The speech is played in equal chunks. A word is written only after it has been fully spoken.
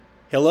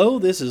Hello,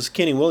 this is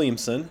Kenny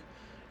Williamson,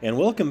 and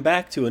welcome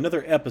back to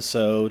another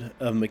episode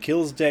of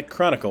McKill's Deck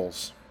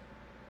Chronicles.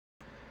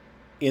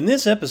 In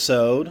this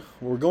episode,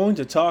 we're going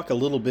to talk a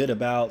little bit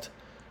about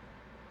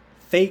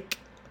fake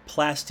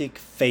plastic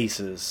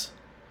faces,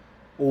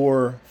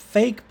 or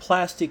fake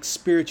plastic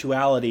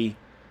spirituality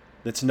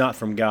that's not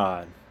from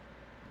God.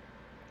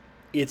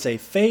 It's a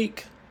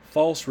fake,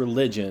 false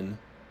religion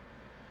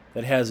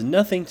that has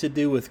nothing to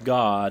do with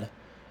God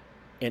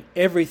and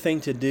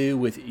everything to do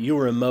with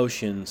your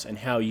emotions and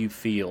how you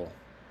feel.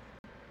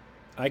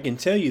 I can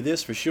tell you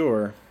this for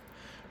sure,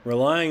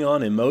 relying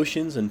on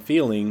emotions and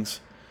feelings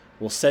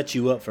will set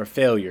you up for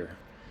failure.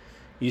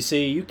 You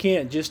see, you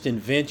can't just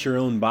invent your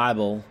own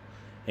Bible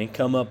and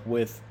come up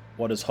with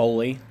what is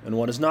holy and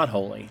what is not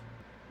holy.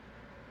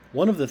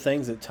 One of the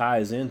things that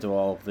ties into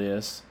all of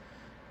this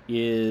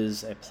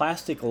is a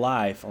plastic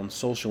life on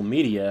social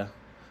media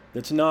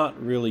that's not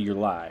really your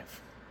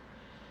life.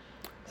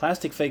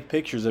 Plastic fake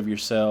pictures of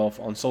yourself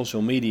on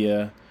social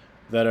media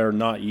that are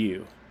not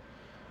you.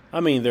 I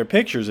mean, they're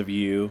pictures of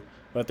you,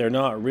 but they're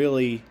not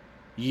really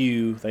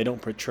you. They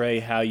don't portray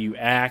how you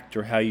act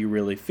or how you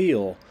really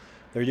feel.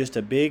 They're just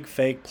a big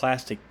fake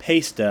plastic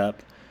paste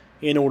up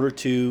in order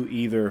to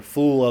either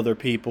fool other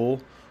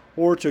people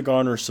or to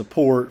garner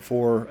support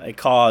for a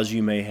cause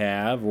you may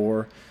have,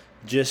 or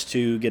just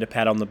to get a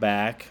pat on the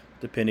back,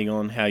 depending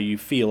on how you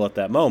feel at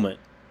that moment.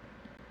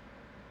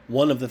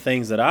 One of the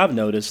things that I've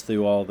noticed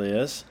through all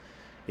this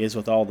is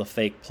with all the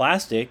fake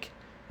plastic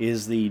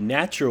is the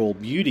natural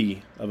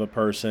beauty of a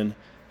person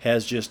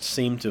has just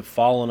seemed to have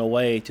fallen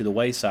away to the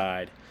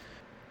wayside.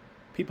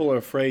 People are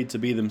afraid to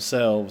be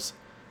themselves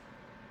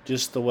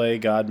just the way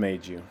God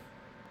made you.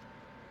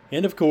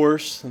 And of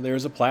course,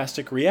 there's a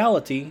plastic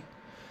reality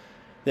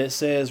that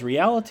says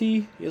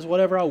reality is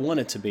whatever I want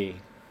it to be.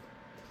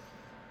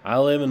 I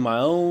live in my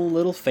own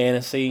little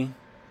fantasy,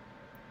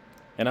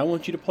 and I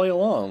want you to play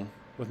along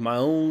with my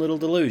own little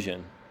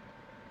delusion.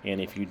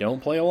 And if you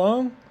don't play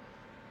along,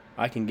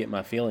 I can get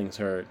my feelings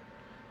hurt.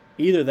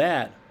 Either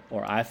that,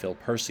 or I feel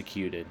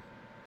persecuted.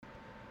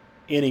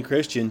 Any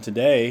Christian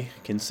today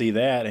can see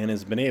that and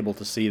has been able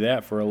to see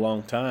that for a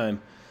long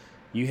time.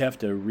 You have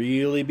to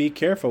really be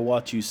careful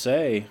what you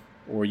say,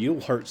 or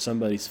you'll hurt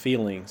somebody's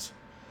feelings.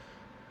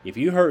 If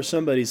you hurt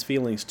somebody's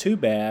feelings too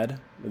bad,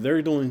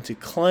 they're going to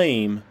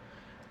claim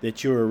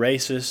that you're a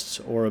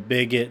racist or a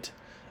bigot,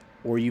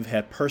 or you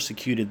have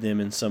persecuted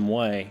them in some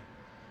way.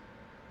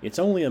 It's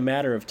only a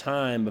matter of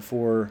time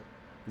before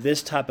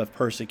this type of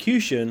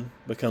persecution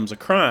becomes a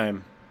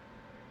crime.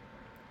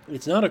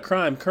 It's not a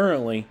crime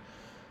currently,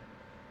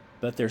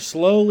 but they're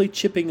slowly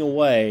chipping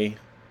away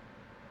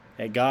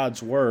at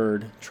God's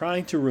Word,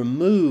 trying to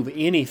remove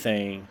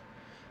anything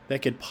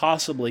that could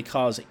possibly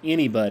cause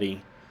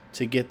anybody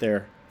to get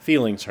their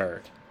feelings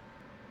hurt.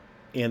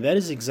 And that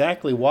is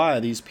exactly why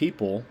these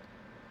people,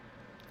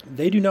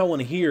 they do not want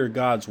to hear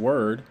God's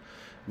Word.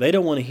 They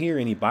don't want to hear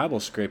any Bible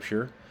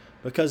scripture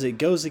because it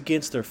goes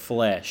against their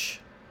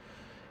flesh.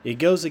 It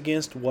goes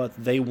against what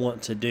they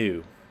want to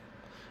do.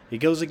 It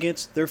goes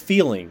against their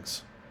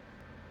feelings.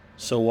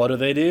 So what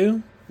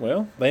do?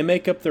 Well, they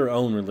make up their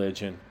own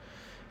religion.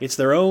 It's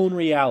their own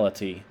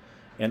reality,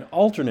 an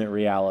alternate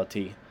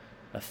reality,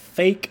 a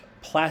fake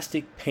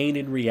plastic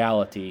painted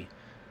reality,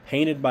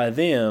 painted by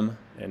them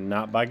and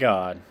not by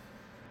God.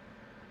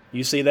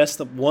 You see, that's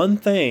the one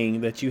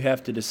thing that you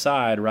have to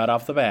decide right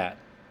off the bat.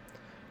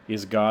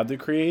 Is God the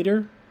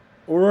creator,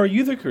 or are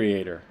you the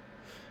creator?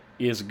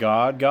 Is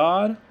God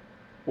God,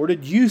 or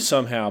did you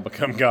somehow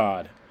become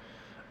God?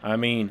 I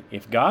mean,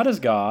 if God is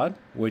God,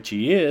 which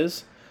He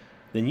is,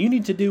 then you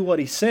need to do what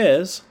He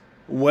says,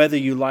 whether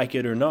you like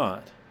it or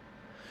not.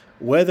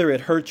 Whether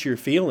it hurts your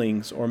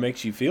feelings or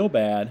makes you feel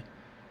bad,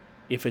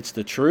 if it's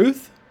the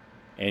truth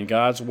and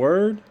God's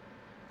Word,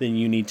 then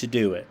you need to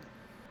do it.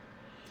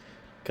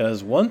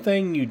 Because one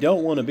thing you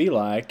don't want to be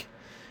like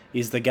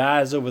is the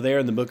guys over there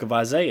in the book of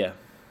Isaiah.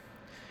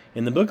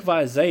 In the book of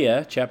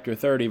Isaiah, chapter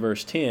 30,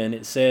 verse 10,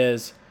 it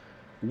says,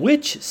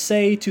 "Which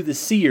say to the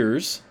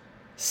seers,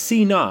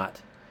 see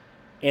not,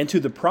 and to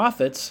the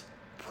prophets,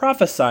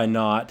 prophesy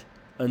not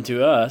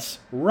unto us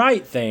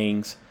right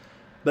things,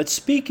 but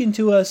speak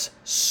unto us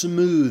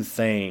smooth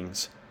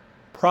things,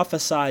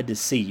 prophesy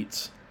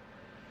deceits."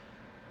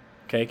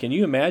 Okay, can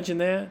you imagine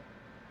that?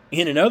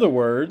 In other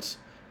words,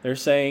 they're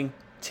saying,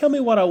 tell me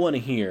what I want to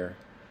hear.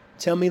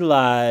 Tell me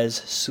lies,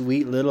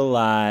 sweet little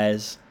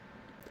lies.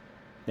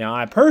 Now,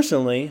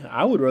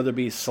 I would rather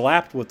be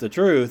slapped with the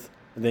truth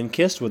than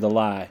kissed with a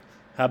lie.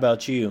 How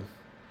about you?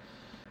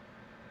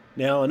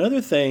 Now,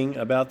 another thing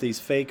about these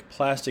fake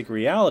plastic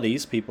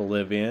realities people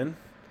live in,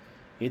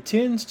 it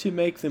tends to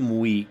make them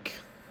weak.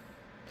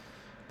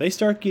 They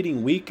start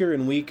getting weaker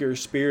and weaker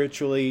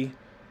spiritually,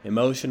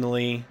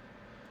 emotionally.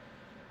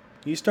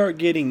 You start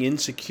getting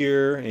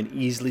insecure and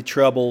easily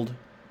troubled.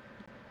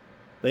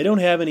 They don't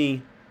have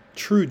any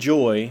true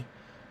joy,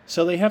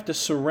 so they have to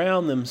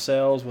surround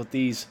themselves with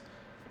these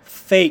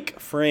fake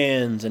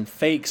friends and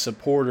fake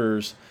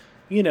supporters,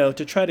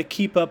 to try to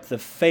keep up the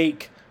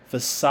fake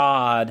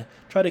facade,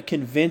 try to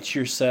convince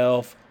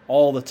yourself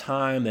all the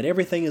time that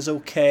everything is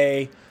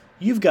okay.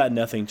 You've got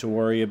nothing to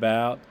worry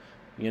about.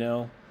 You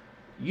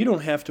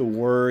don't have to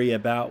worry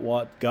about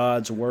what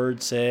God's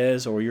Word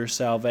says or your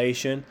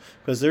salvation,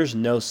 because there's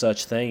no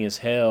such thing as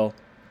hell.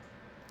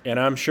 And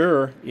I'm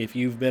sure if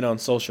you've been on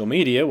social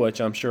media, which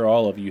I'm sure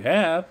all of you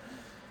have,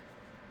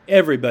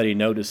 everybody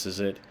notices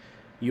it.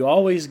 You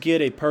always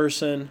get a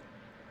person,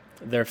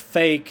 they're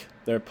fake,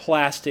 they're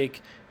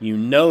plastic. You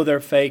know they're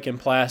fake and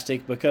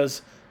plastic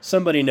because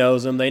somebody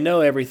knows them. They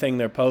know everything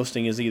they're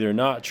posting is either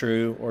not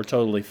true or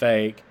totally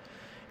fake.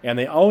 And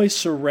they always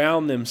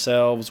surround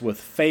themselves with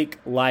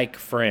fake-like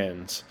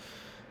friends.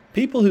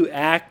 People who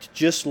act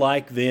just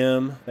like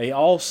them. They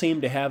all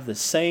seem to have the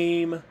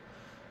same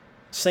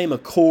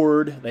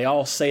accord. They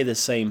all say the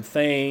same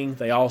thing.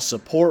 They all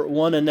support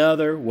one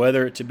another,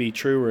 whether it to be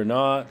true or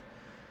not.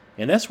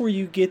 And that's where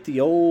you get the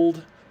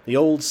old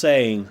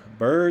saying,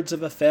 birds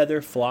of a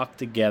feather flock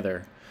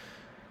together.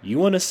 You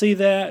want to see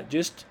that?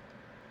 Just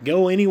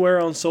go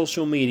anywhere on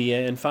social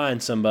media and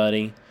find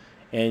somebody,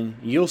 and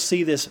you'll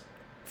see this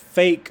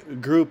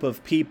fake group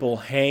of people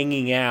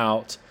hanging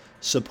out,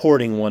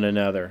 supporting one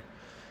another.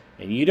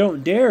 And you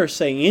don't dare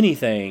say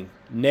anything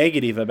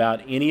negative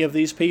about any of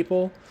these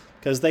people,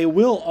 because they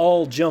will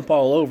all jump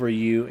all over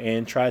you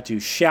and try to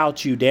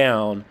shout you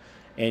down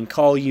and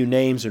call you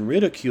names and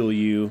ridicule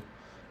you,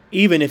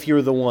 even if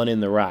you're the one in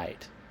the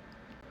right.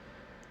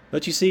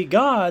 But you see,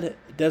 God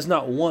does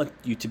not want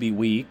you to be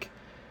weak.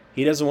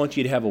 He doesn't want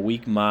you to have a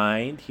weak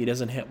mind. He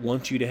doesn't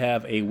want you to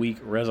have a weak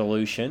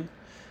resolution,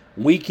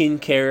 weak in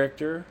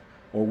character,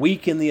 or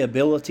weak in the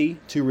ability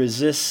to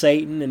resist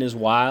Satan and his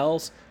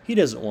wiles. He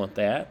doesn't want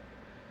that.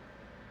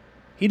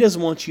 He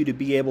doesn't want you to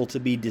be able to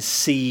be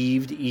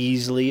deceived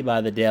easily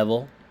by the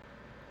devil.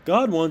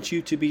 God wants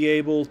you to be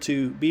able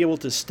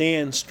to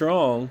stand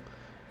strong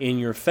in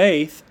your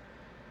faith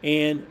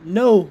and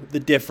know the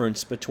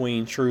difference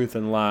between truth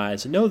and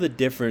lies, know the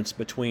difference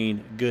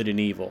between good and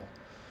evil.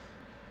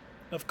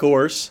 Of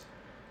course,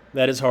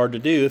 that is hard to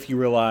do if you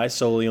rely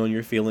solely on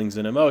your feelings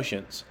and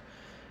emotions.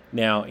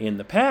 Now, in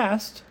the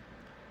past,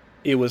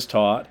 it was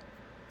taught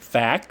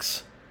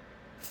facts,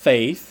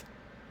 faith,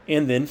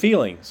 and then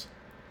feelings.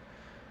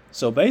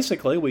 So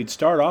basically, we'd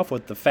start off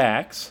with the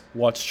facts,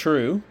 what's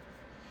true.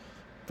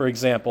 For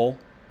example,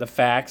 the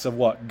facts of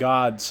what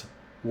God's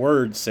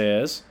Word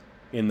says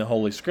in the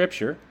Holy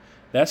Scripture.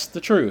 That's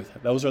the truth.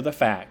 Those are the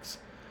facts.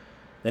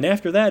 Then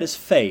after that is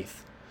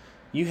faith.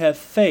 You have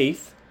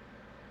faith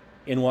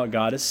in what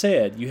God has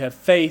said. You have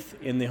faith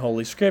in the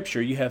Holy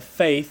Scripture. You have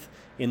faith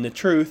in the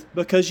truth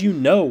because you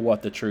know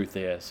what the truth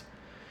is.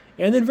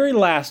 And then very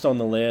last on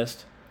the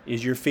list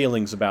is your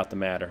feelings about the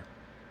matter.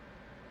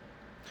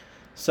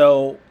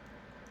 So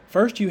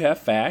first you have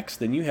facts,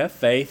 then you have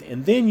faith,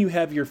 and then you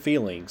have your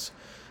feelings.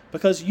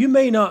 Because you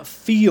may not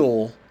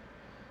feel,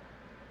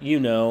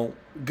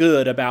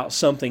 good about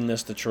something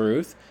that's the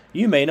truth.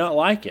 You may not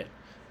like it.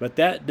 But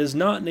that does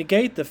not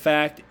negate the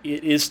fact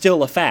it is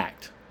still a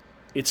fact.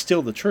 It's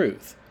still the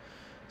truth.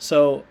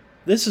 So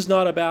this is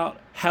not about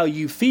how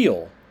you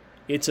feel.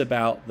 It's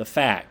about the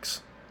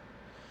facts.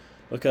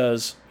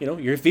 Because,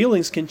 your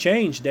feelings can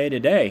change day to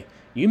day.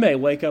 You may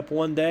wake up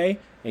one day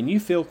and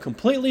you feel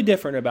completely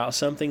different about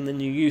something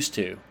than you used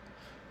to.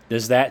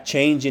 Does that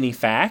change any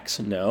facts?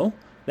 No.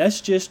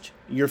 That's just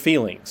your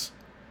feelings.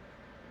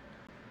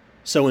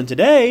 So in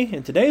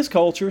today's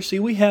culture, see,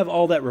 we have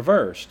all that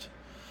reversed.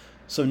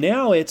 So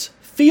now it's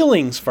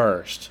feelings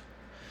first.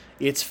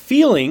 It's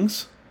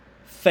feelings,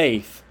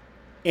 faith,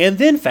 and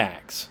then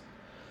facts.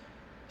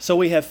 So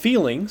we have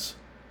feelings,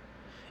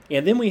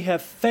 and then we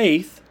have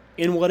faith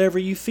in whatever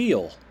you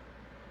feel.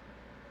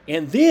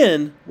 And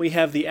then we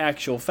have the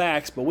actual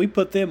facts, but we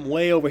put them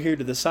way over here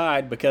to the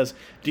side because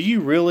do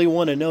you really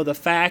want to know the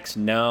facts?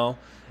 No.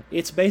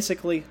 It's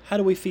basically, how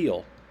do we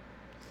feel?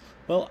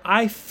 Well,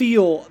 I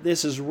feel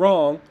this is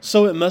wrong,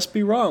 so it must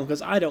be wrong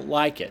because I don't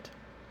like it.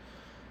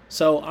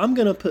 So I'm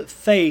going to put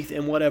faith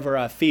in whatever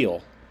I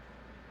feel.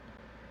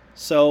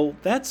 So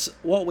that's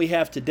what we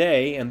have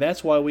today, and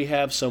that's why we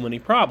have so many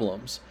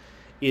problems,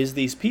 is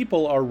these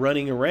people are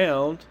running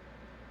around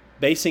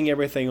basing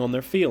everything on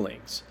their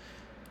feelings.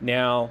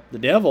 Now, the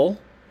devil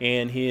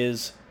and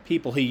his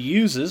people he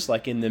uses,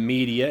 like in the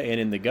media and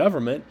in the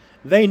government,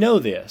 they know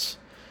this.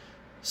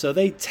 So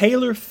they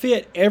tailor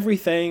fit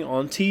everything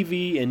on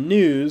TV and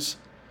news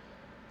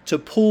to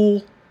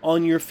pull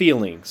on your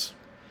feelings,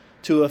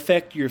 to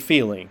affect your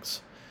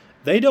feelings.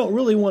 They don't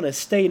really want to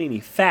state any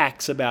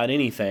facts about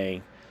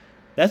anything.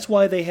 That's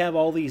why they have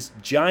all these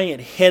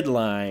giant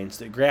headlines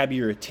that grab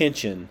your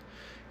attention.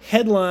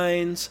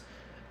 Headlines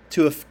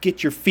to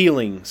get your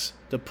feelings,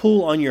 to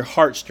pull on your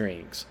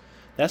heartstrings.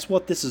 That's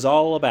what this is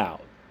all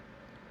about.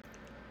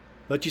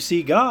 But you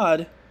see,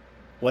 God,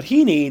 what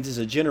He needs is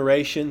a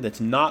generation that's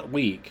not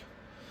weak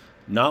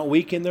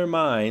in their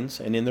minds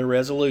and in their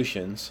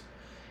resolutions.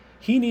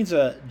 He needs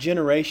a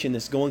generation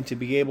that's going to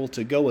be able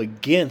to go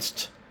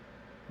against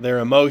their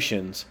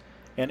emotions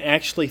and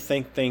actually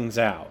think things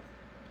out.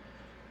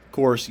 Of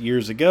course,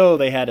 years ago,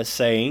 they had a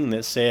saying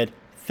that said,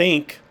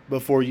 think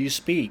before you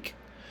speak.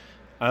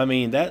 I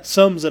mean, that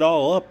sums it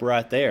all up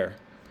right there.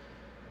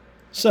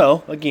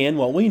 So, again,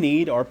 what we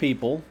need are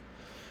people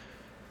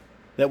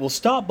that will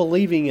stop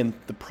believing in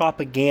the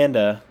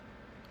propaganda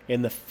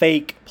and the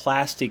fake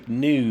plastic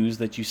news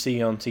that you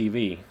see on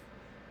TV.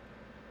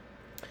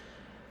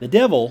 The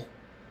devil,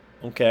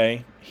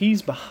 okay,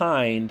 he's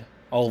behind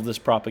all of this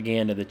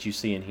propaganda that you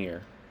see and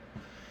hear.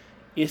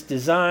 It's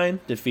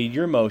designed to feed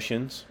your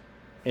emotions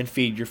and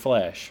feed your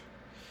flesh.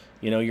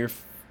 You know,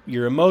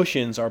 your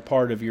emotions are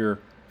part of your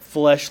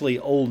fleshly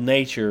old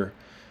nature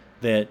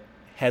that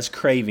has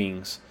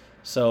cravings.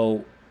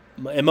 So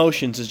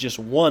emotions is just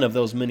one of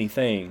those many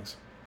things.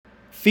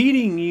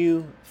 Feeding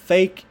you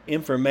fake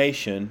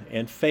information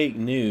and fake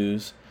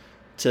news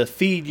to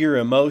feed your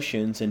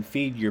emotions and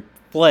feed your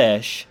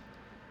flesh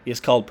is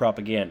called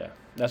propaganda.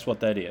 That's what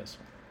that is.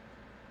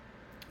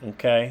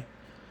 Okay?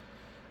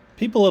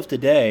 People of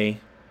today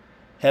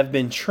have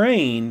been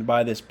trained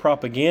by this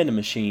propaganda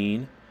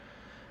machine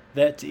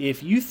that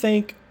if you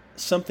think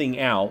something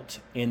out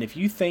and if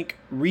you think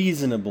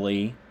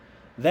reasonably,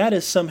 that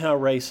is somehow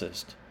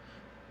racist.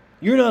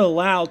 You're not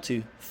allowed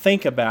to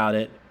think about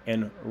it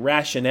and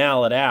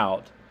rationale it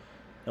out.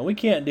 And we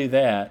can't do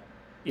that.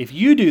 If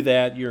you do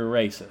that, you're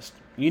a racist.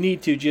 You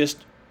need to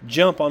just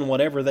jump on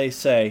whatever they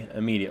say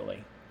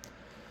immediately.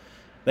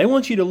 They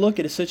want you to look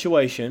at a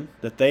situation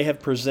that they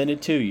have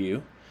presented to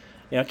you.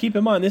 Now keep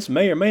in mind, this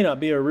may or may not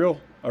be a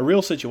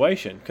real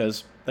situation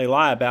because they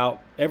lie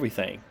about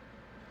everything.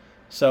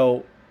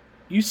 So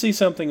you see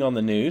something on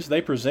the news,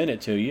 they present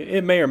it to you.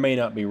 It may or may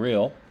not be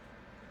real.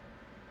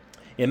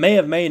 It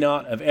may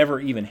not have ever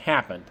even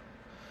happened.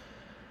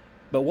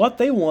 But what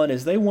they want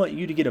is they want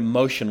you to get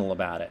emotional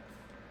about it.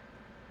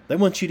 They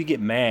want you to get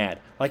mad.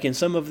 Like in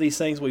some of these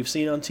things we've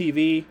seen on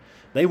TV,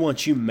 they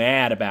want you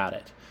mad about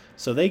it.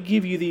 So they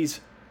give you these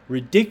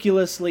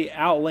ridiculously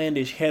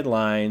outlandish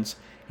headlines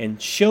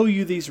and show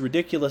you these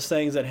ridiculous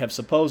things that have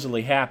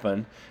supposedly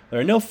happened. There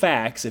are no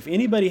facts. If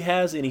anybody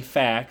has any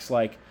facts,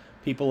 like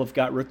people have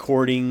got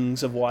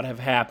recordings of what have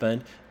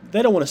happened,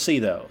 they don't want to see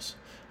those.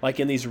 Like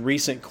in these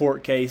recent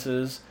court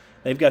cases,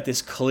 they've got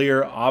this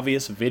clear,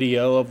 obvious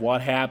video of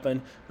what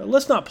happened. But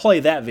let's not play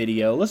that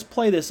video. Let's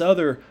play this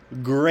other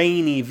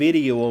grainy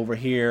video over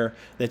here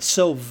that's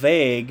so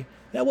vague.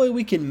 That way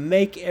we can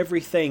make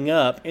everything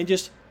up and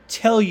just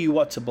tell you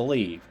what to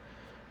believe.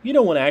 You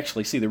don't want to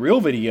actually see the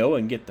real video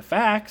and get the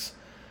facts.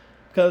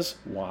 Because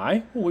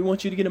why? Well, we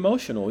want you to get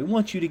emotional. We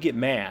want you to get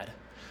mad.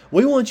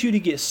 We want you to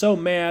get so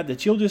mad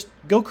that you'll just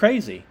go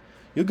crazy.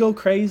 You'll go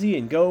crazy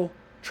and go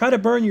try to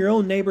burn your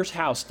own neighbor's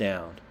house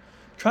down.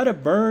 Try to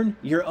burn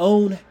your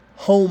own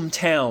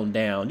hometown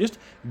down. Just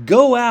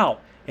go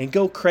out and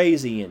go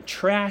crazy and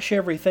trash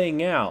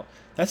everything out.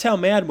 That's how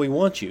mad we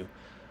want you.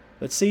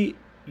 But see,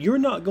 you're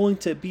not going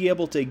to be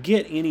able to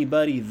get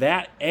anybody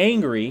that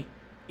angry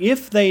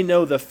if they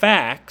know the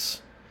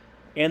facts,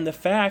 and the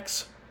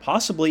facts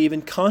possibly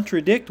even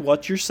contradict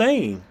what you're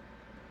saying.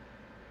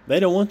 They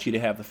don't want you to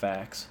have the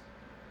facts.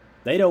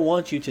 They don't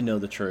want you to know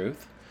the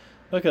truth,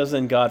 because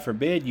then, God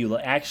forbid, you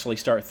actually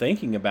start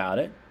thinking about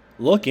it,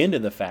 look into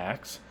the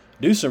facts,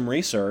 do some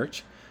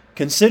research,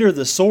 consider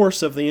the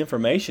source of the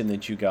information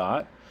that you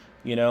got.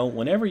 You know,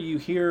 whenever you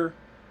hear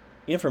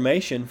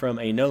information from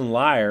a known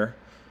liar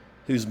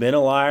who's been a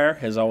liar,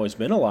 has always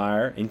been a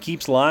liar, and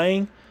keeps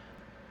lying,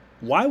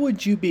 why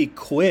would you be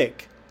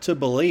quick to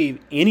believe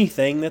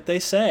anything that they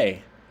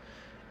say?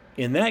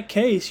 In that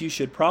case, you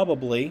should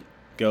probably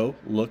go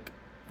look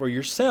for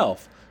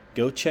yourself.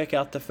 Go check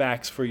out the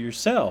facts for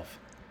yourself.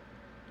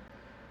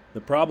 The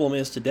problem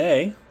is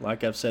today,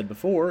 like I've said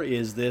before,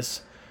 is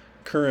this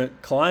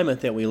current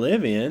climate that we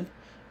live in.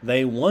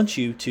 They want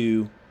you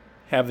to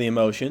have the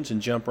emotions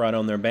and jump right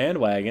on their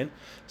bandwagon.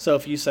 So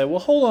if you say, well,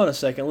 hold on a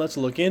second, let's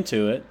look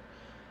into it,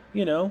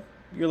 you know,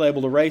 you're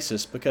labeled a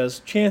racist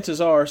because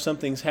chances are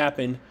something's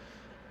happened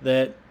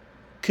that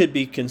could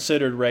be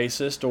considered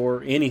racist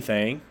or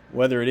anything,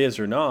 whether it is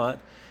or not.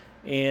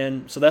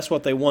 And so that's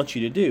what they want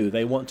you to do.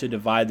 They want to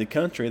divide the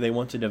country. They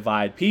want to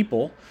divide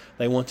people.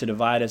 They want to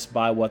divide us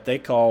by what they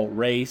call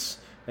race.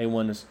 They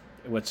want us,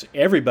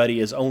 everybody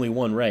is only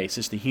one race.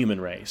 It's the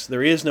human race.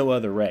 There is no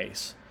other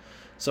race.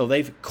 So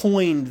they've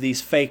coined these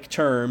fake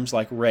terms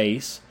like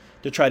race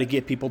to try to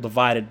get people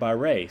divided by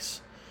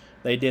race.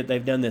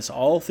 They've done this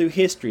all through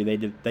history.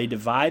 They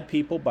divide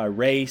people by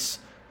race,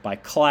 by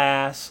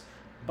class,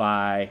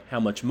 by how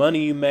much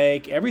money you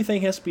make.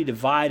 Everything has to be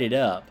divided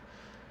up.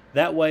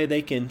 That way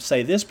they can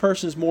say this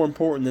person is more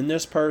important than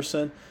this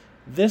person.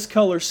 This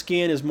color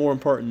skin is more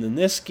important than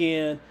this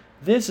skin.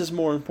 This is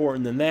more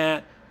important than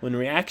that. When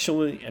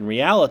in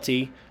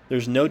reality,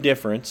 there's no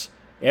difference.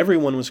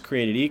 Everyone was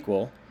created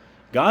equal.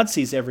 God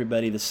sees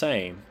everybody the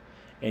same.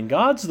 And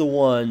God's the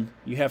one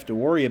you have to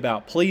worry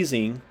about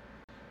pleasing.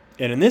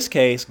 And in this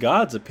case,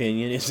 God's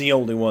opinion is the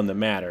only one that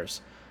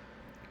matters.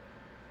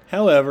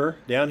 However,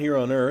 down here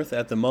on earth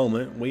at the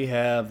moment, we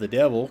have the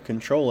devil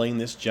controlling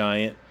this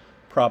giant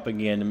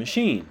propaganda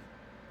machine.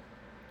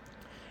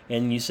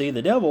 And you see,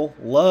 the devil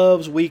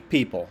loves weak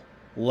people,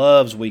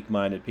 loves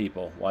weak-minded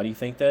people. Why do you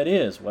think that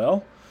is?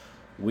 Well,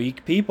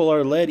 Weak people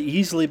are led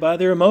easily by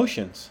their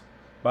emotions,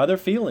 by their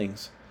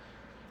feelings.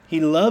 He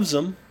loves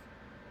them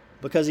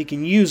because he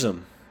can use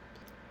them.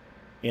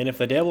 And if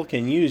the devil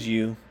can use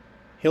you,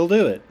 he'll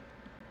do it.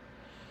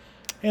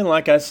 And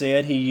like I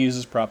said, he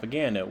uses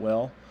propaganda.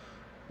 Well,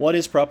 what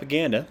is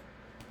propaganda?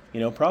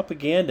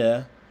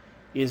 Propaganda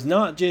is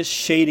not just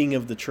shading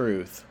of the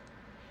truth.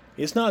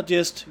 It's not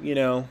just,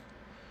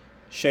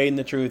 shading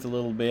the truth a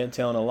little bit,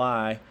 telling a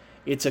lie.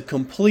 It's a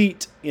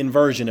complete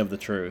inversion of the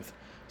truth.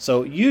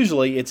 So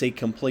usually it's a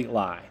complete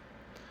lie.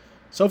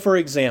 So for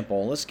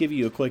example, let's give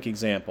you a quick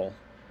example.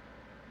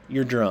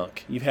 You're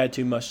drunk. You've had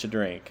too much to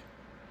drink.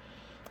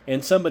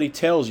 And somebody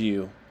tells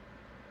you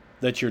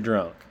that you're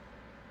drunk.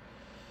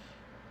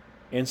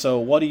 And so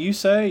what do? You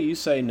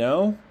say,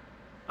 no,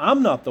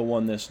 I'm not the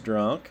one that's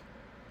drunk.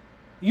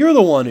 You're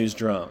the one who's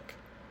drunk.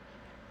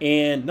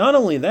 And not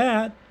only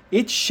that,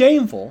 it's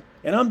shameful,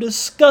 and I'm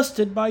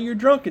disgusted by your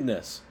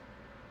drunkenness.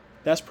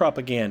 That's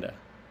propaganda.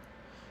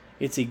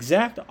 It's the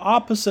exact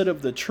opposite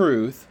of the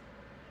truth,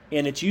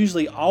 and it's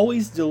usually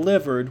always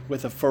delivered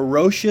with a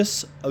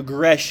ferocious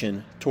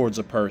aggression towards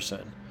a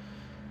person.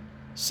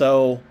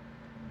 So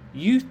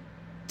you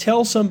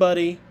tell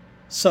somebody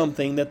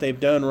something that they've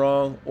done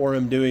wrong or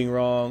am doing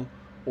wrong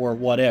or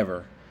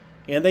whatever,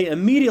 and they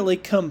immediately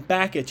come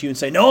back at you and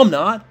say, no, I'm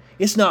not.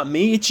 It's not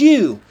me. It's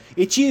you.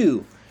 It's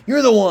you.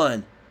 You're the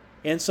one.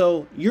 And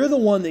so you're the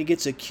one that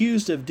gets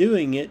accused of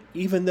doing it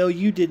even though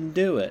you didn't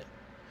do it.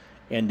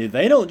 And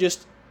they don't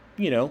just,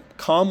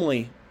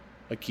 calmly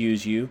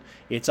accuse you.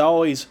 It's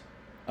always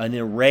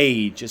an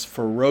rage. It's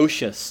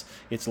ferocious.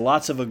 It's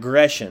lots of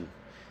aggression.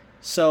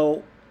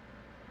 So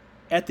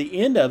at the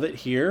end of it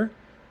here,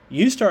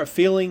 you start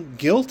feeling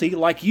guilty,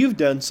 like you've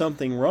done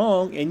something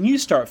wrong, and you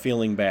start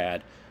feeling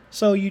bad.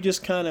 So you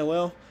just kind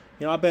of,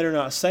 I better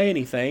not say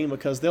anything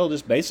because they'll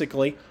just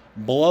basically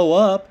blow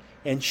up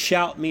and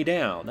shout me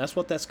down. That's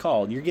what that's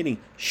called. You're getting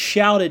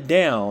shouted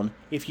down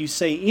if you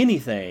say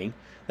anything.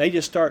 They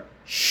just start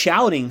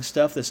shouting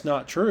stuff that's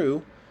not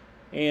true,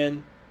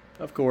 and,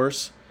 of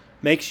course,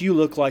 makes you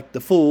look like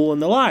the fool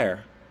and the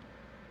liar.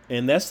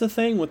 And that's the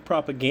thing with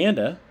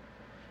propaganda,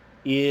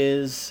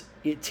 is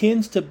it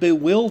tends to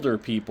bewilder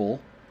people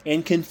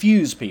and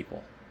confuse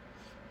people,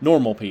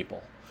 normal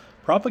people.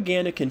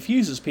 Propaganda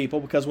confuses people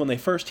because when they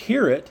first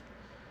hear it,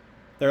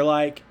 they're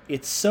like,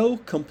 it's so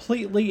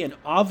completely and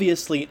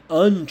obviously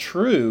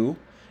untrue,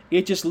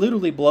 it just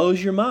literally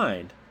blows your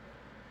mind.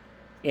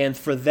 And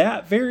for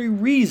that very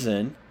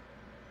reason,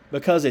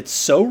 because it's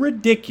so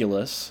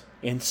ridiculous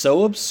and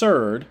so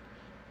absurd,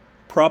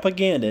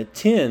 propaganda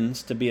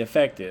tends to be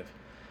effective.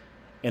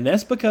 And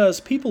that's because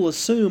people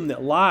assume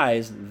that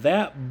lies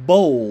that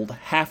bold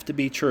have to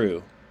be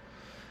true.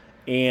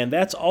 And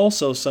that's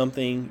also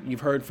something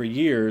you've heard for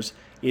years.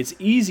 It's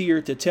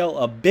easier to tell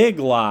a big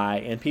lie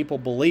and people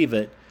believe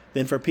it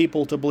than for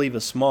people to believe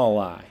a small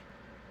lie.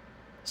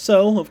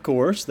 So, of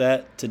course,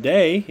 that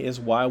today is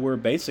why we're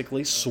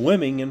basically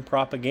swimming in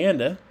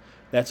propaganda.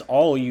 That's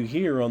all you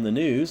hear on the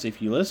news,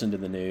 if you listen to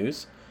the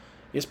news,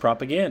 is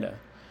propaganda.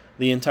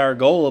 The entire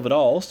goal of it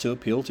all is to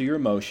appeal to your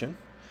emotion.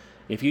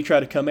 If you try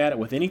to come at it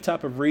with any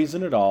type of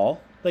reason at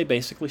all, they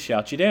basically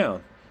shout you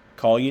down,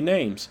 call you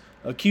names,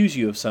 accuse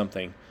you of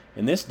something.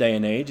 In this day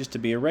and age, is to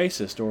be a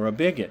racist or a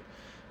bigot,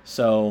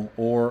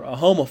 or a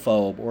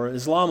homophobe or an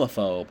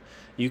Islamophobe.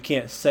 You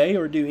can't say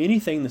or do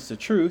anything that's the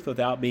truth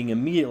without being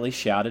immediately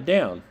shouted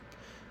down.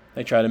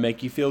 They try to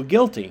make you feel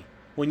guilty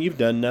when you've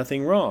done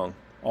nothing wrong.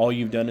 All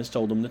you've done is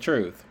told them the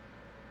truth.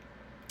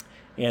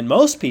 And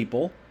most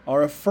people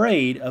are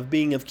afraid of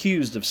being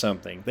accused of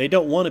something. They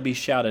don't want to be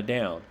shouted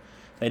down.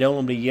 They don't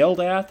want to be yelled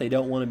at. They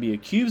don't want to be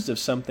accused of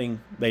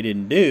something they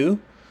didn't do.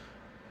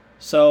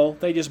 So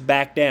they just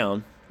back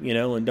down,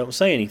 and don't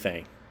say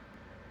anything.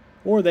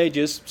 Or they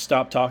just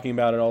stop talking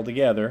about it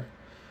altogether.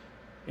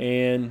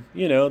 And,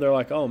 they're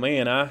like, oh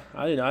man, I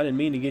didn't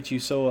mean to get you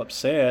so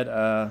upset.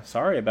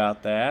 Sorry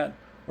about that.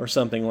 Or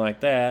something like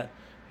that.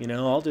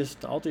 I'll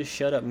just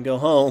shut up and go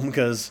home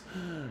because,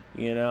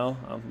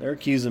 they're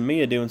accusing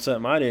me of doing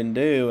something I didn't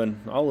do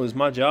and I'll lose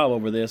my job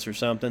over this or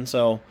something.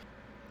 So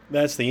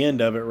that's the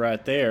end of it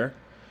right there.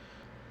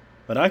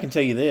 But I can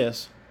tell you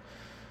this.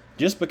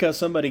 Just because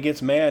somebody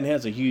gets mad and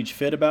has a huge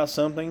fit about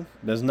something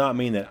does not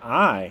mean that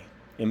I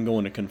am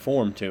going to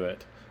conform to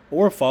it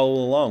or follow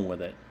along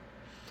with it.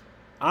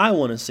 I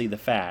want to see the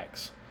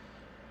facts.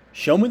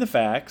 Show me the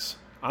facts.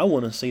 I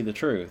want to see the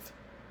truth.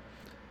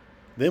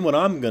 Then what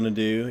I'm going to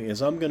do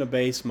is I'm going to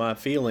base my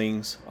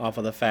feelings off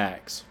of the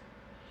facts.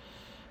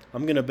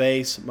 I'm going to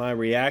base my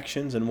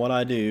reactions and what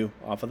I do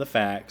off of the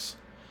facts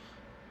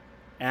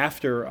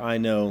after I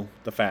know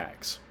the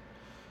facts.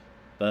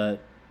 But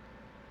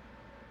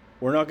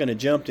we're not going to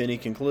jump to any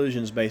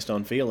conclusions based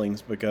on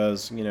feelings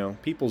because,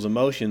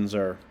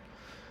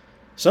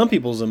 some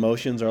people's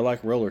emotions are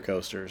like roller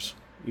coasters.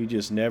 You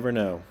just never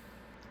know.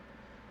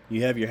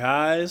 You have your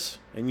highs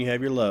and you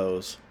have your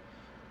lows.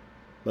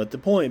 But the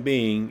point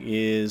being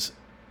is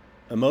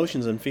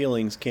emotions and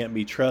feelings can't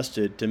be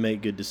trusted to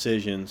make good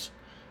decisions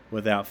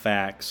without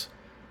facts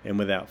and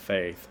without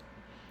faith.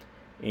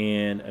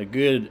 And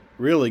a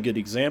really good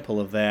example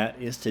of that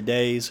is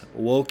today's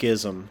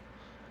wokeism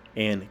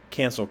and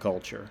cancel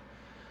culture.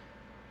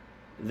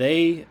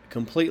 They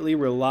completely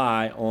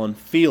rely on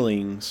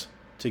feelings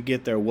to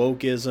get their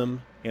wokeism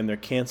and their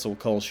cancel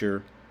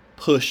culture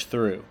pushed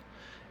through.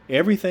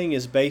 Everything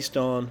is based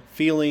on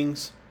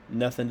feelings,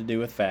 nothing to do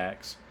with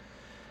facts.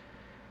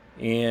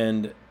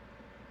 And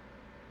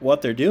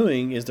what they're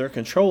doing is they're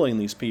controlling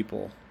these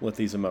people with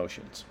these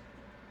emotions.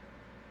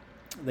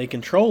 They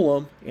control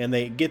them and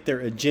they get their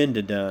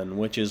agenda done,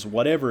 which is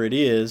whatever it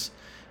is.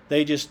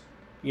 They just,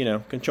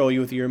 control you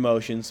with your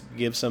emotions,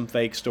 give some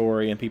fake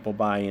story, and people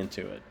buy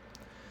into it.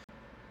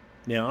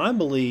 Now, I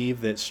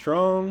believe that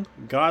strong,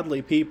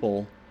 godly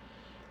people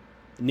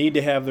need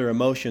to have their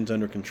emotions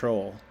under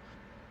control.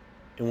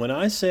 And when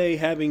I say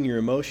having your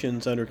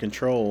emotions under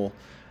control,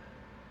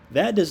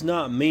 that does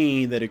not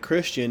mean that a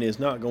Christian is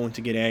not going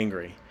to get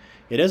angry.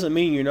 It doesn't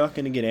mean you're not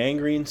going to get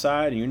angry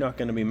inside and you're not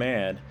going to be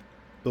mad.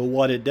 But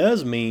what it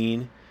does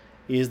mean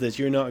is that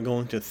you're not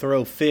going to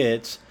throw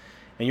fits,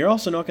 and you're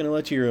also not going to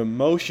let your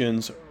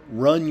emotions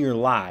run your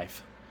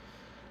life,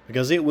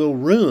 because it will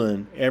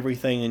ruin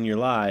everything in your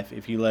life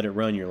if you let it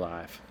run your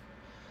life.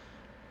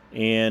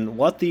 And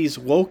what these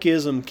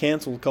wokeism,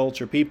 cancel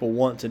culture people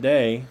want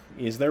today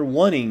is they're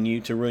wanting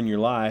you to ruin your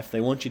life.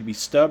 They want you to be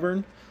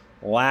stubborn,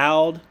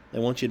 loud, they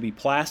want you to be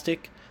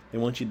plastic, they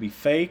want you to be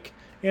fake,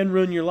 and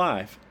ruin your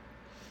life.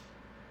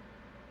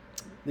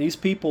 These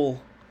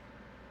people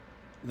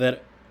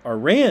that are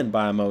ran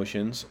by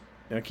emotions,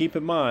 now keep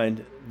in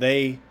mind,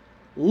 they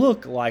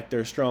look like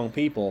they're strong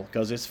people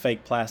because it's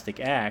fake plastic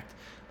act,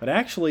 but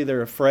actually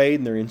they're afraid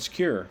and they're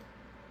insecure.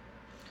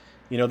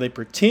 They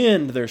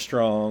pretend they're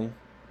strong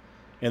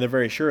and they're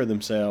very sure of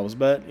themselves,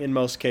 but in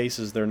most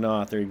cases they're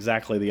not. They're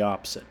exactly the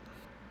opposite.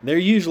 They're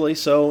usually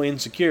so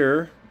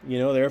insecure,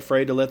 they're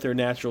afraid to let their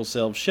natural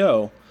selves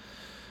show.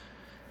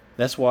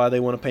 That's why they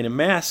want to paint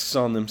masks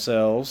on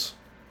themselves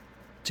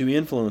to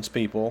influence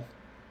people,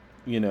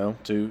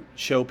 to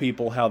show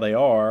people how they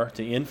are,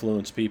 to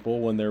influence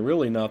people when they're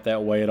really not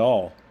that way at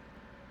all.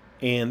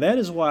 And that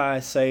is why I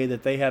say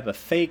that they have a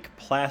fake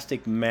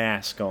plastic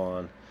mask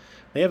on.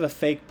 They have a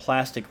fake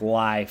plastic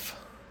life.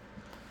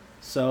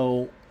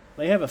 So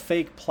they have a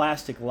fake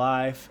plastic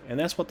life, and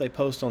that's what they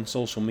post on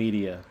social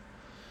media.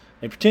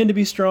 They pretend to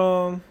be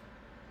strong,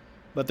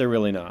 but they're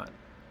really not.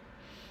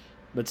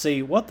 But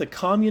see, what the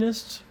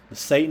communists, the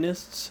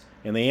Satanists,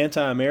 and the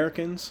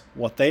anti-Americans,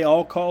 what they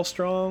all call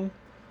strong,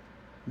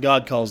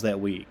 God calls that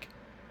weak.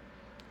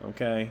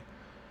 Okay?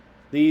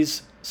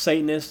 These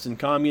Satanists and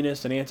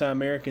communists and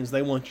anti-Americans,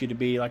 they want you to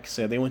be, like I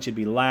said, they want you to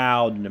be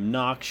loud and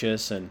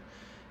obnoxious and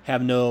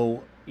have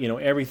no,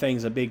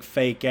 everything's a big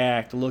fake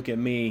act. Look at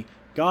me.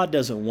 God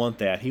doesn't want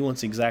that. He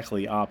wants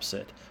exactly the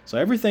opposite. So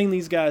everything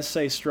these guys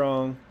say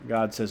strong,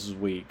 God says is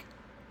weak.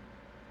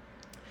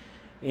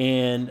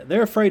 And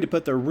they're afraid to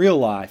put their real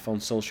life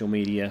on social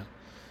media.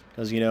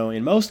 Because,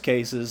 in most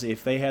cases,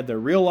 if they had their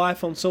real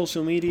life on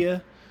social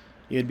media,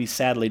 it would be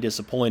sadly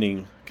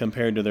disappointing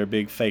compared to their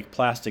big fake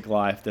plastic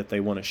life that they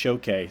want to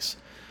showcase.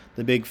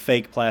 The big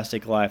fake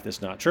plastic life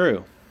that's not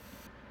true.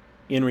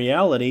 In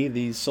reality,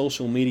 these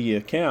social media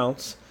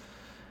accounts,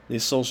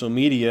 these social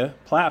media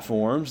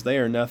platforms, they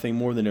are nothing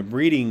more than a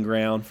breeding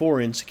ground for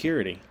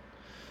insecurity.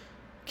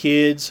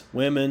 Kids,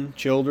 women,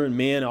 children,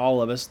 men,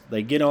 all of us,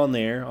 they get on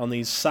there, on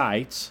these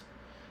sites,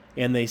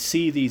 and they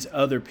see these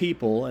other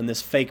people and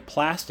this fake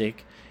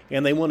plastic,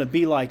 and they want to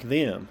be like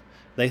them.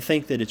 They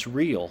think that it's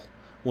real,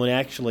 when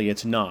actually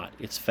it's not.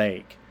 It's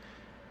fake.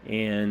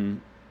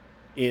 And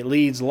it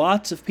leads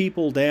lots of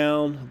people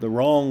down the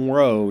wrong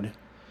road.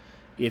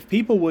 If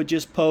people would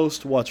just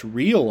post what's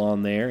real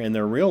on there in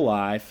their real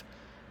life,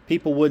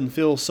 people wouldn't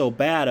feel so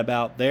bad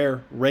about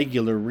their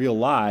regular real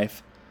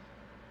life,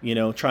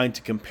 trying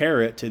to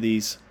compare it to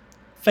these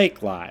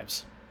fake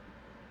lives.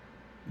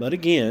 But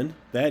again,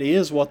 that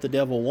is what the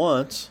devil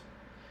wants.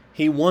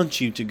 He wants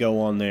you to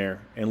go on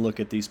there and look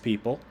at these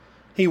people.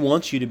 He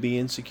wants you to be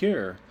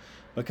insecure.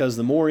 Because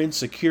the more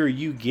insecure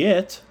you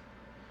get,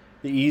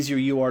 the easier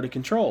you are to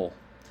control.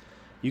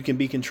 You can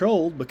be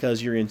controlled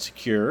because you're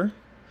insecure.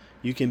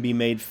 You can be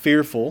made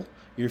fearful.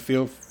 You're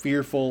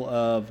fearful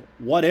of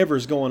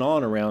whatever's going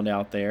on around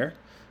out there.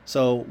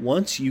 So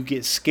once you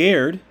get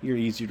scared, you're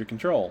easier to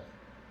control.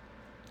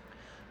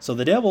 So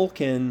the devil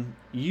can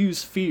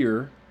use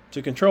fear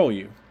to control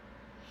you.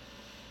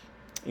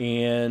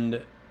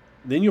 And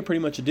then you'll pretty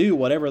much do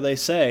whatever they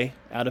say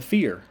out of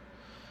fear.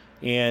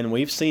 And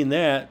we've seen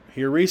that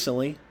here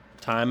recently,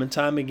 time and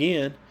time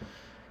again.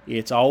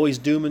 It's always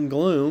doom and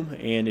gloom,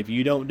 and if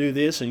you don't do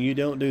this and you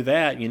don't do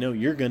that,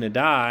 you're going to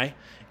die.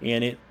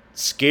 And it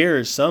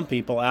scares some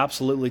people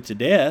absolutely to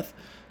death.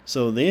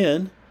 So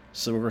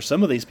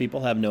some of these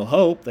people have no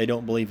hope. They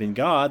don't believe in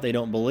God. They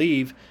don't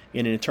believe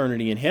in an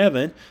eternity in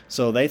heaven.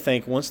 So they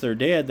think once they're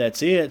dead,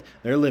 that's it.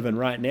 They're living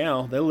right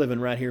now. They're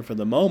living right here for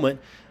the moment.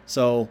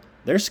 So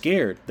they're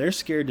scared. They're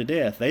scared to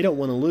death. They don't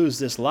want to lose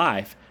this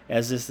life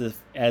as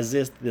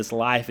if this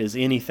life is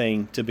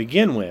anything to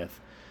begin with,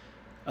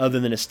 other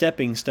than a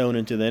stepping stone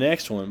into the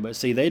next one. But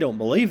see, they don't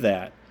believe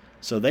that.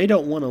 So they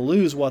don't want to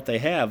lose what they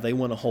have. They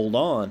want to hold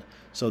on.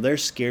 So they're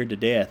scared to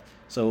death.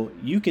 So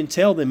you can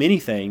tell them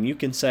anything. You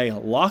can say,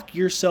 lock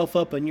yourself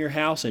up in your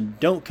house and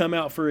don't come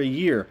out for a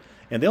year.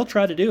 And they'll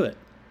try to do it.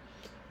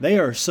 They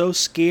are so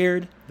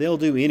scared, they'll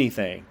do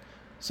anything.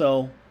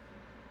 So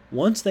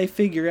once they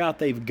figure out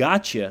they've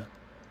got you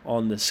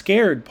on the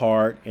scared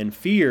part and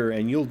fear,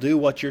 and you'll do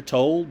what you're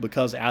told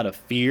because out of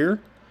fear,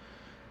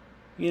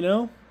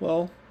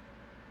 well,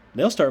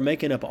 they'll start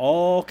making up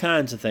all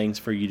kinds of things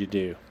for you to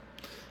do.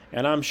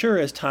 And I'm sure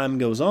as time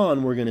goes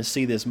on, we're going to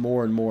see this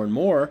more and more and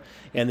more,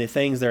 and the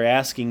things they're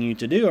asking you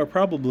to do are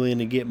probably going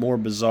to get more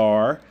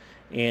bizarre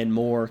and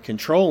more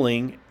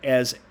controlling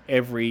as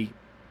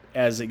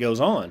it goes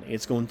on.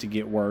 It's going to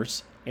get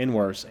worse and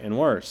worse and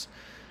worse.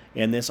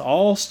 And this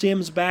all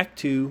stems back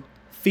to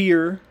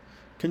fear,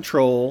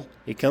 control.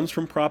 It comes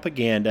from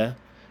propaganda.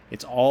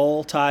 It's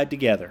all tied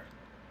together.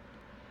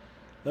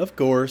 Of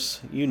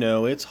course,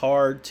 it's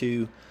hard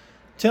to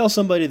tell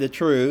somebody the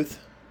truth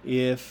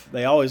if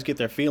they always get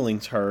their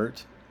feelings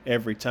hurt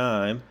every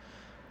time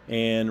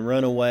and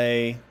run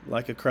away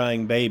like a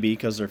crying baby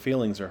because their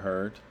feelings are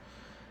hurt.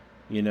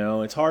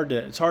 It's hard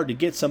to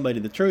get somebody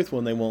the truth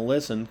when they won't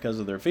listen because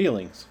of their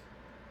feelings.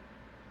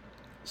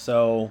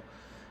 So,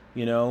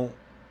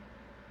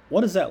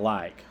 what is that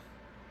like?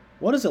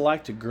 What is it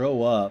like to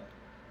grow up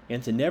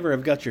and to never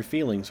have got your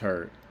feelings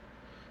hurt?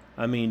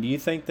 I mean, do you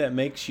think that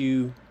makes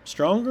you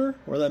stronger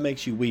or that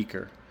makes you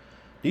weaker?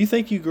 Do you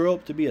think you grow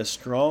up to be a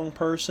strong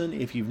person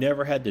if you've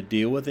never had to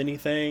deal with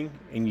anything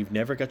and you've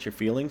never got your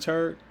feelings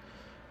hurt?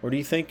 Or do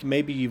you think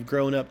maybe you've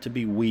grown up to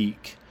be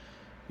weak?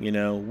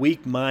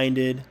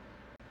 Weak-minded,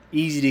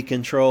 easy to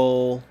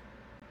control,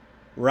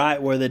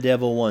 right where the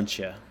devil wants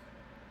you.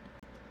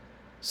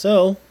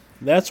 So,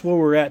 that's where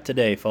we're at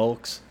today,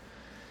 folks.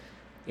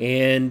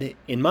 And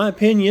in my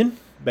opinion,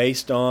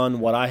 based on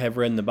what I have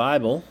read in the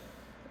Bible,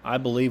 I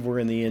believe we're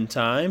in the end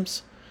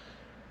times.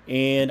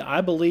 And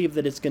I believe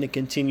that it's going to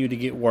continue to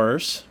get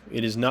worse.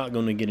 It is not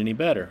going to get any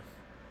better.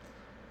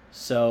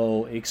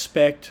 So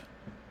expect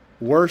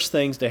worse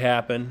things to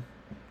happen.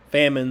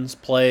 Famines,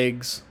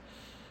 plagues,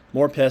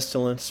 more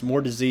pestilence,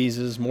 more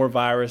diseases, more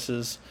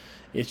viruses.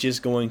 It's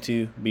just going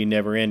to be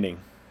never ending.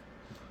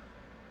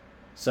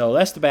 So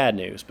that's the bad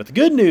news. But the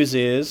good news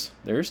is,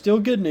 there's still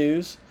good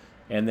news.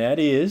 And that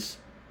is,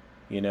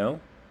 you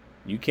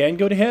can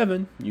go to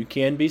heaven. You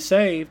can be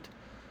saved.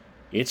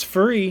 It's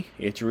free.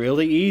 It's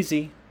really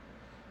easy.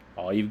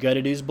 All you've got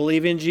to do is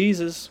believe in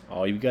Jesus.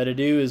 All you've got to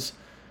do is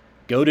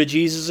go to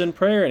Jesus in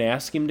prayer and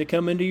ask Him to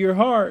come into your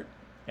heart.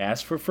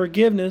 Ask for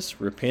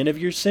forgiveness. Repent of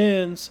your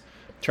sins.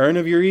 Turn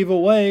of your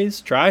evil ways.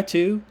 Try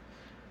to.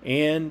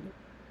 And,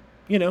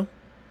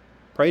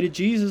 pray to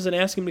Jesus and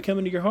ask Him to come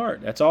into your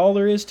heart. That's all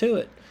there is to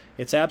it.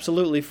 It's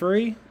absolutely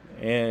free.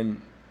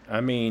 And,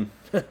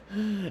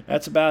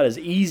 that's about as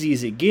easy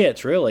as it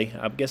gets, really.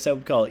 I guess I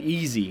would call it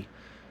easy.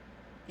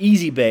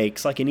 Easy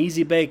bakes, like an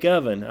easy bake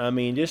oven.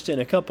 Just in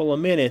a couple of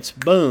minutes,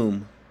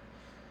 boom,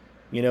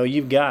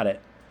 you've got it.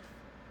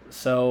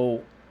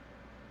 So,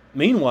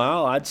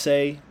 meanwhile, I'd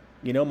say,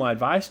 my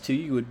advice to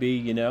you would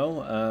be,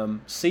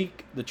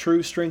 seek the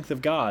true strength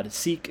of God.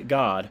 Seek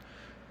God.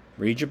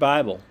 Read your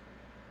Bible.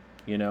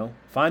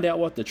 Find out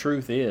what the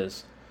truth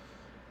is.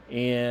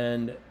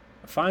 And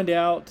find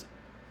out,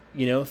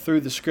 through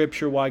the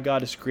Scripture why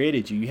God has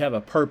created you. You have a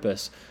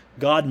purpose.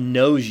 God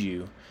knows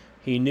you.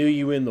 He knew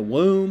you in the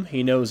womb.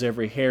 He knows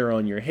every hair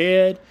on your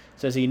head. It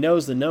says He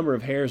knows the number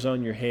of hairs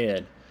on your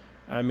head.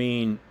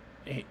 Who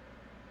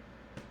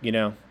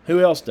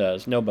else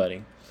does?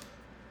 Nobody.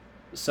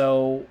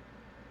 So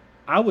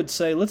I would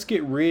say let's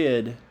get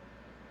rid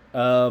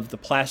of the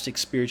plastic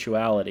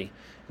spirituality.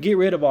 Get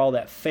rid of all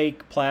that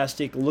fake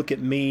plastic, look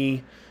at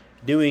me,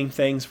 doing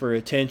things for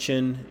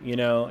attention,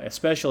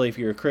 especially if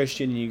you're a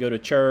Christian and you go to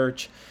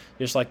church,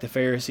 just like the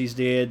Pharisees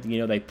did.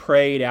 They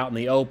prayed out in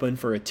the open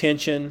for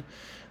attention.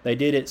 They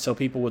did it so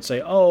people would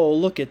say, oh,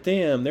 look at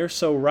them. They're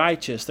so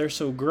righteous. They're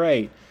so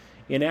great.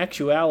 In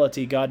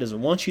actuality, God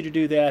doesn't want you to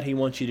do that. He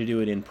wants you to do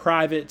it in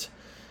private.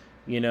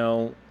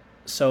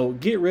 So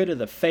get rid of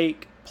the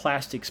fake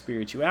plastic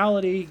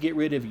spirituality. Get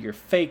rid of your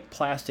fake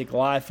plastic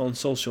life on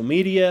social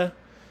media.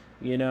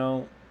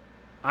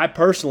 I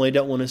personally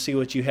don't want to see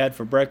what you had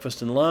for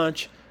breakfast and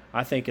lunch.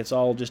 I think it's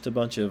all just a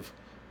bunch of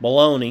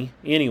baloney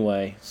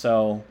anyway.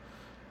 So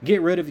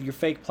get rid of your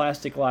fake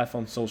plastic life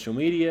on social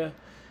media.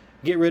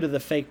 Get rid of the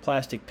fake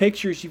plastic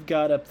pictures you've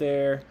got up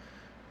there,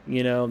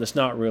 that's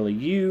not really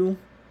you.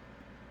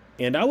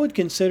 And I would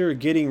consider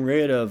getting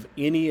rid of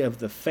any of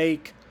the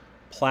fake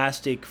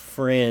plastic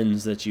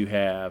friends that you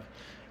have.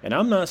 And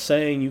I'm not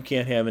saying you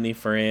can't have any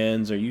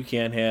friends, or you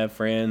can't have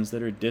friends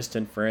that are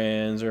distant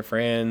friends or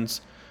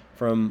friends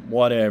from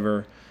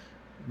whatever.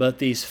 But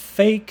these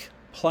fake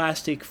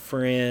plastic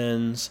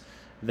friends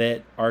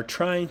that are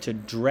trying to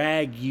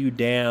drag you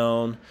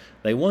down,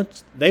 they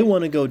want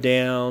to go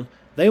down.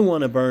 They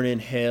want to burn in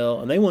hell,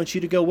 and they want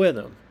you to go with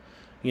them.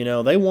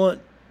 They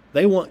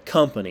want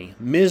company.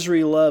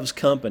 Misery loves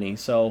company,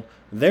 so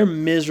they're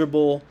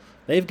miserable.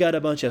 They've got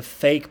a bunch of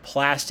fake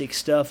plastic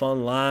stuff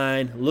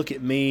online. Look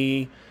at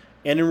me.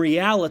 And in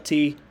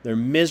reality, they're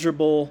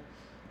miserable.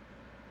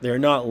 They're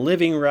not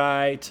living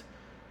right.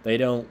 They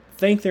don't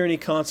think there are any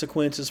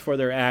consequences for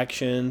their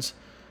actions.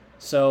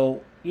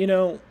 So,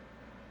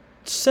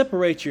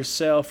 separate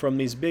yourself from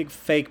these big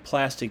fake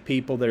plastic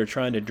people that are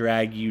trying to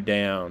drag you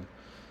down.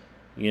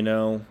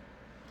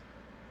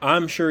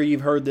 I'm sure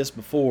you've heard this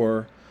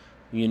before,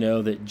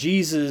 that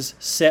Jesus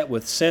sat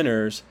with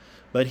sinners,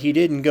 but he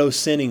didn't go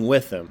sinning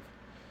with them.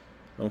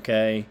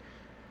 Okay?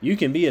 You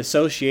can be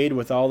associated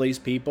with all these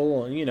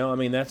people,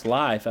 that's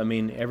life.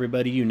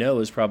 Everybody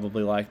is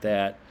probably like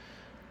that.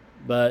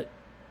 But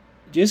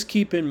just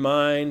keep in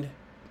mind,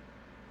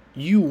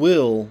 you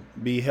will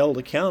be held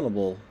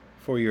accountable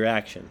for your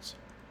actions.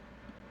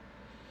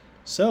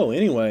 So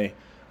anyway,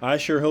 I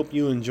sure hope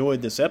you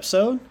enjoyed this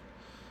episode.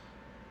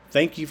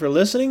 Thank you for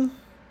listening,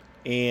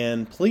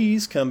 and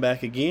please come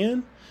back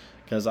again,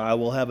 because I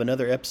will have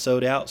another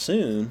episode out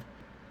soon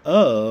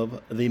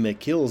of the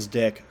McKill's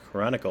Deck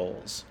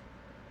Chronicles.